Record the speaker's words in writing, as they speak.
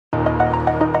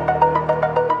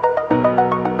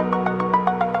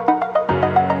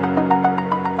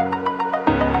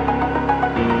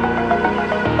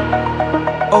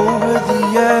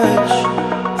edge,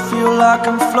 feel like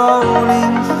I'm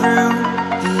floating through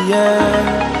the air.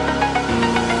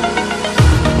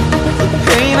 The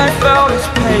pain I felt is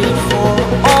paid for,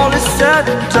 all is said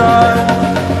and done.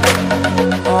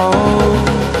 Oh,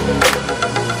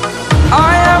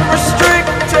 I am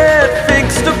restricted,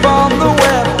 fixed upon the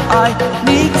web. I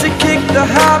need to kick the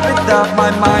habit that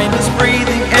my mind is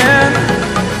breathing in.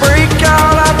 Break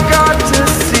out, I've got to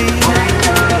see.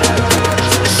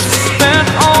 Spent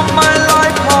all my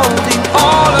life holding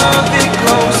all of it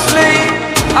closely.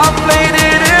 I played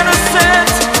it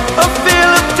innocent, a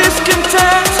feel of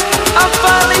discontent. I'm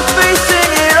finally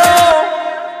facing it all,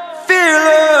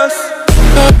 fearless.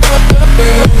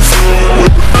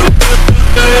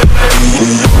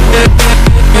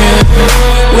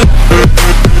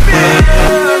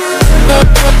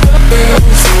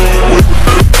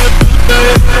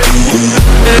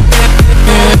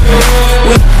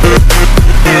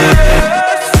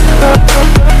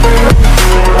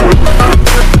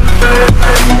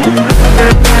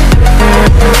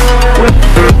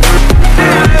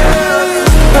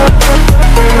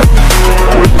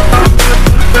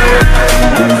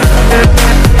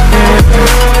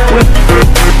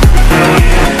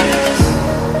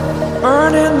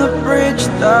 Burning the bridge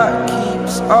that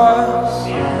keeps us.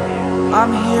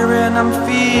 I'm here and I'm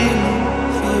feeling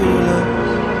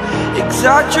fearless.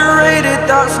 Exaggerated,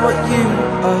 that's what you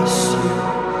assume.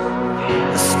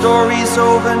 The story's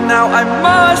over now, I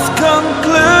must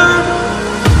conclude.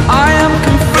 I am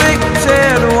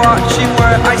conflicted, watching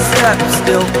where I step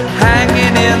still,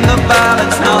 hanging in the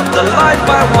balance. Not the life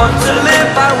I want to live,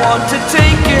 I want to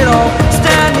take it all.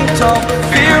 Standing tall,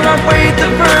 fear I weighed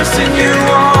the person you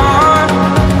are.